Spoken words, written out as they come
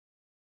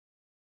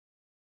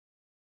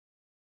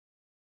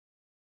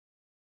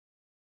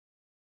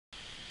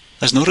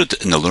As noted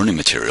in the learning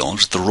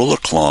materials, the roller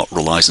claw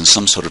relies on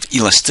some sort of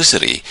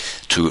elasticity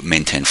to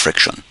maintain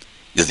friction.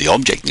 Either the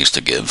object needs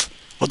to give,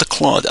 or the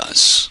claw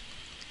does.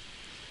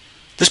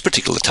 This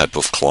particular type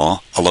of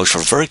claw allows for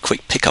very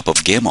quick pickup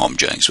of game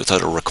objects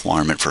without a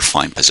requirement for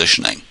fine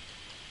positioning.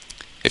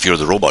 If you're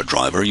the robot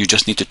driver, you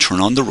just need to turn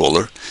on the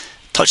roller,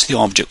 touch the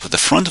object with the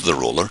front of the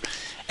roller,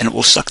 and it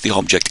will suck the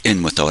object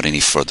in without any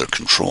further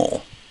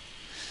control.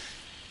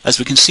 As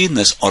we can see in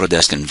this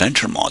Autodesk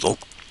Inventor model,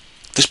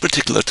 this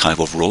particular type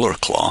of roller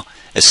claw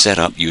is set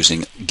up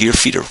using gear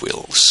feeder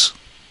wheels.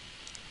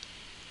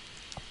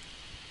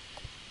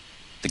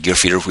 The gear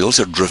feeder wheels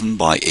are driven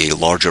by a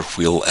larger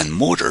wheel and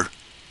motor,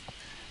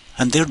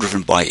 and they're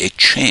driven by a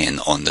chain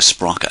on the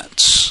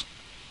sprockets.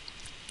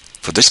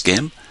 For this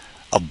game,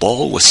 a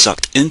ball was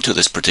sucked into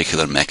this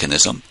particular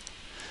mechanism,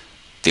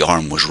 the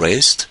arm was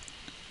raised,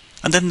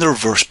 and then the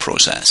reverse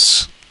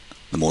process.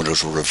 The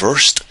motors were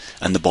reversed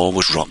and the ball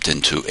was dropped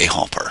into a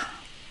hopper.